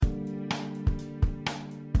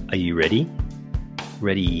Are you ready?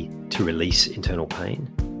 Ready to release internal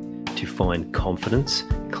pain? To find confidence,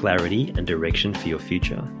 clarity, and direction for your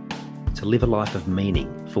future? To live a life of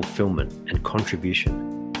meaning, fulfillment, and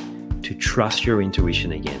contribution? To trust your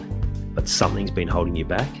intuition again, but something's been holding you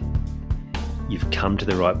back? You've come to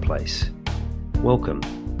the right place. Welcome.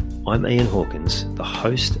 I'm Ian Hawkins, the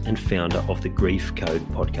host and founder of the Grief Code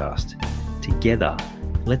podcast. Together,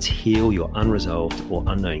 let's heal your unresolved or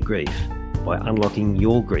unknown grief by unlocking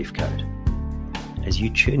your grief code. As you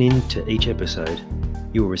tune in to each episode,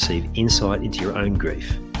 you will receive insight into your own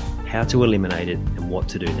grief, how to eliminate it, and what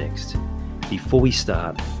to do next. Before we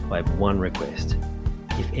start, I have one request.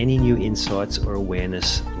 If any new insights or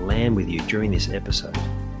awareness land with you during this episode,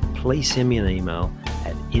 please send me an email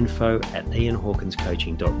at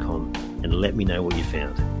info@ianhawkinscoaching.com and let me know what you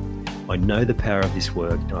found. I know the power of this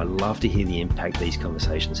work and I love to hear the impact these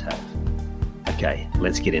conversations have. Okay,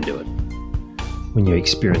 let's get into it. When you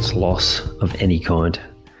experience loss of any kind,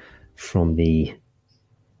 from the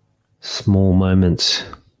small moments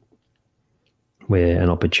where an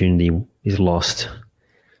opportunity is lost,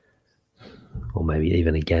 or maybe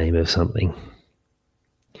even a game of something,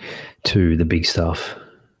 to the big stuff,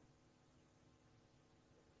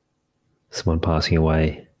 someone passing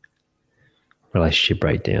away, relationship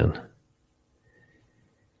breakdown,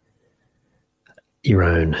 your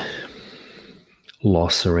own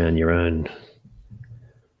loss around your own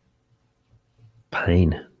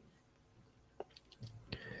pain,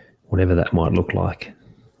 whatever that might look like,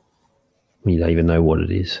 when you don't even know what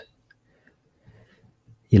it is.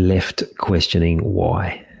 You're left questioning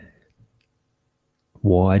why.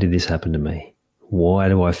 Why did this happen to me? Why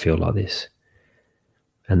do I feel like this?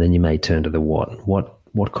 And then you may turn to the what.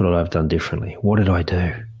 What could I have done differently? What did I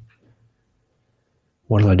do?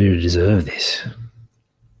 What did I do to deserve this?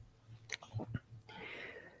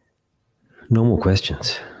 Normal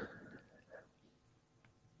questions.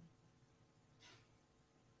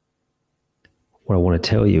 What I want to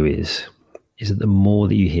tell you is that the more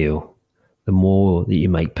that you heal, the more that you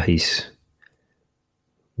make peace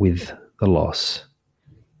with the loss,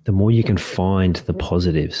 the more you can find the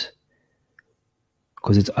positives.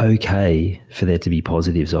 Because it's okay for there to be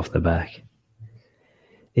positives off the back.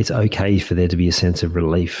 It's okay for there to be a sense of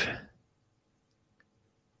relief.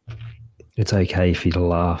 It's okay for you to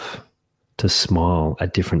laugh, to smile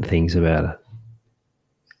at different things about it.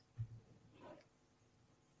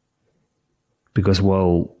 Because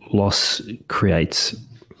while loss creates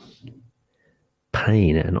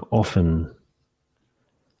pain and often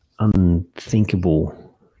unthinkable,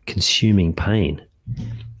 consuming pain,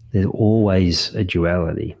 there's always a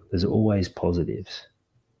duality. There's always positives.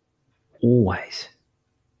 Always.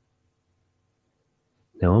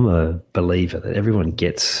 Now, I'm a believer that everyone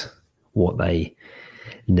gets what they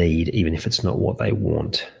need, even if it's not what they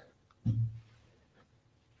want.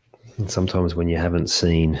 And sometimes when you haven't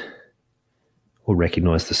seen or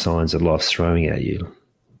recognize the signs that life's throwing at you,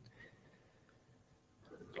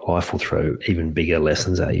 life will throw even bigger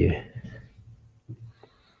lessons at you.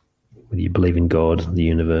 Whether you believe in God, the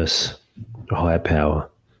universe, a higher power,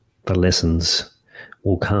 the lessons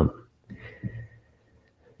will come.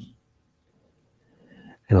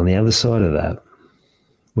 And on the other side of that,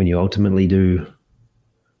 when you ultimately do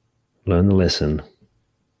learn the lesson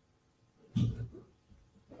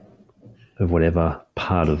of whatever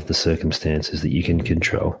part of the circumstances that you can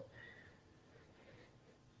control,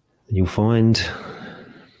 you'll find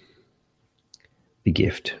the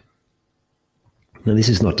gift. Now, this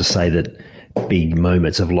is not to say that big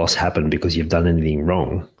moments of loss happen because you've done anything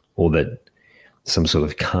wrong, or that some sort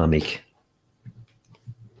of karmic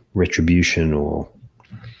retribution or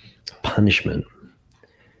punishment,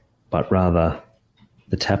 but rather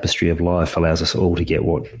the tapestry of life allows us all to get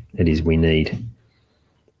what it is we need.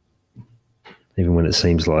 Even when it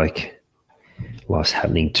seems like life's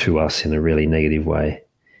happening to us in a really negative way,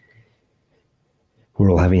 we're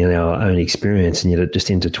all having our own experience, and yet it just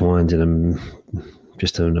intertwines in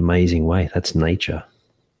just an amazing way. That's nature.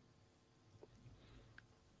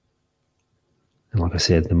 And like I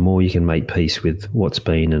said, the more you can make peace with what's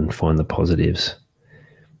been and find the positives,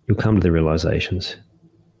 you'll come to the realizations.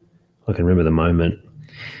 I can remember the moment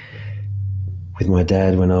with my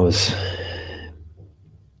dad when I was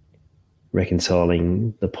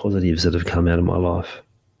reconciling the positives that have come out of my life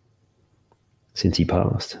since he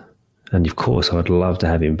passed. And of course, I'd love to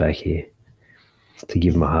have him back here, to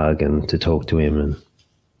give him a hug and to talk to him and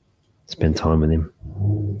spend time with him.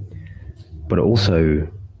 But also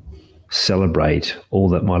celebrate all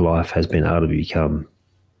that my life has been able to become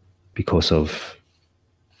because of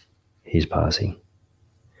his passing.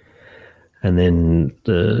 And then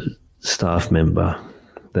the staff member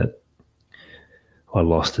that I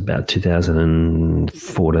lost about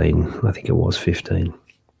 2014, I think it was 15.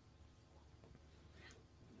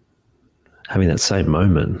 Having that same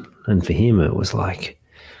moment. And for him, it was like,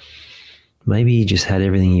 maybe he just had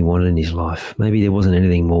everything he wanted in his life. Maybe there wasn't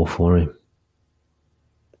anything more for him.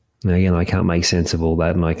 Now, again, I can't make sense of all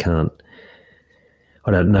that, and I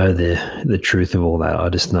don't know the truth of all that. I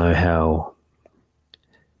just know how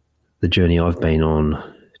the journey I've been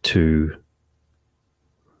on to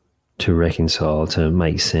reconcile, to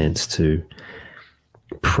make sense, to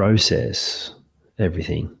process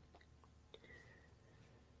everything.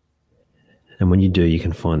 And when you do, you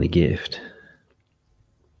can find the gift.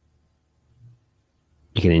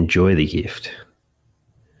 You can enjoy the gift.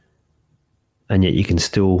 And yet you can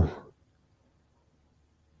still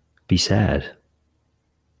be sad.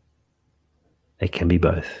 It can be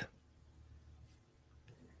both.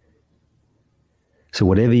 So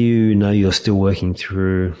whatever you know you're still working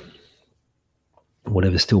through,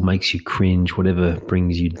 whatever still makes you cringe, whatever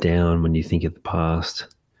brings you down when you think of the past,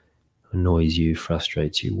 annoys you,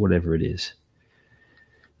 frustrates you, whatever it is,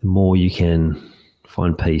 the more you can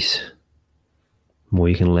find peace, the more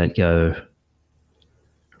you can let go,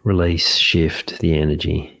 release, shift the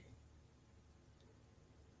energy.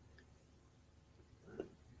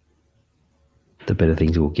 The better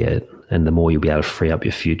things will get, and the more you'll be able to free up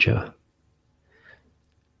your future.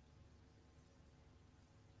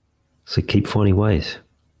 So keep finding ways.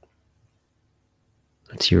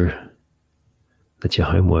 That's your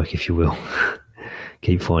homework, if you will.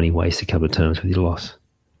 Keep finding ways to come to terms with your loss.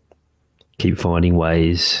 Keep finding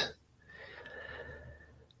ways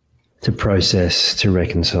to process, to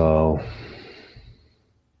reconcile.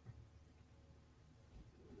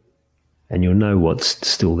 And you'll know what's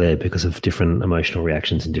still there because of different emotional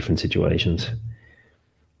reactions in different situations.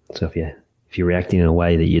 So if you're reacting in a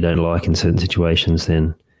way that you don't like in certain situations,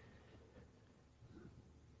 then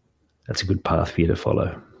that's a good path for you to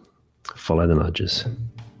follow. Follow the nudges.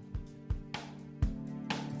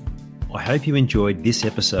 I hope you enjoyed this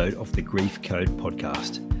episode of the Grief Code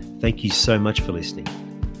podcast. Thank you so much for listening.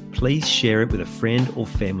 Please share it with a friend or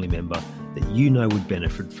family member that you know would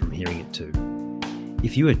benefit from hearing it too.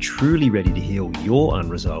 If you are truly ready to heal your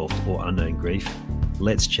unresolved or unknown grief,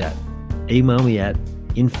 let's chat. Email me at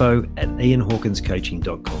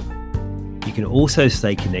info@ianhawkinscoaching.com. You can also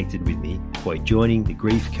stay connected with me by joining the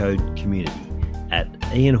Grief Code community at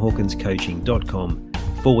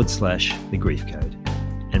ianhawkinscoaching.com/the Grief Code.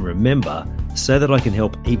 And remember, so that I can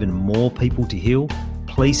help even more people to heal,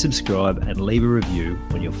 please subscribe and leave a review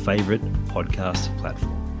on your favorite podcast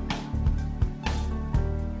platform.